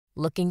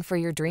Looking for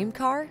your dream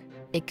car?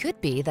 It could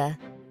be the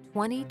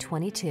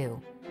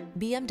 2022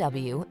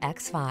 BMW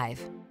X5.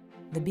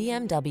 The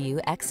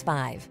BMW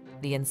X5,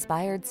 the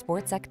inspired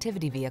sports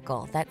activity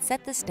vehicle that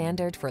set the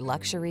standard for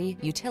luxury,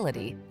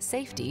 utility,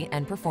 safety,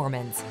 and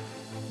performance.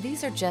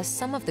 These are just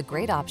some of the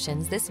great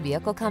options this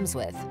vehicle comes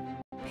with: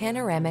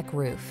 panoramic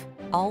roof,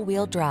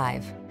 all-wheel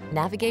drive,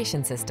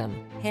 navigation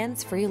system,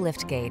 hands-free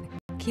liftgate,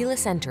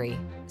 keyless entry,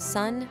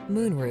 sun,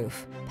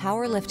 moonroof,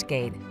 power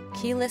liftgate,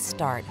 keyless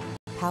start,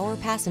 power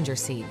passenger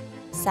seat,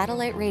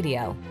 satellite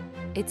radio.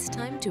 It's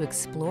time to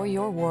explore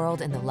your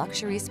world in the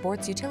luxury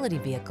sports utility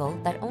vehicle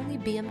that only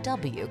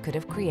BMW could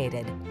have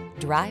created.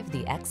 Drive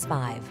the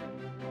X5.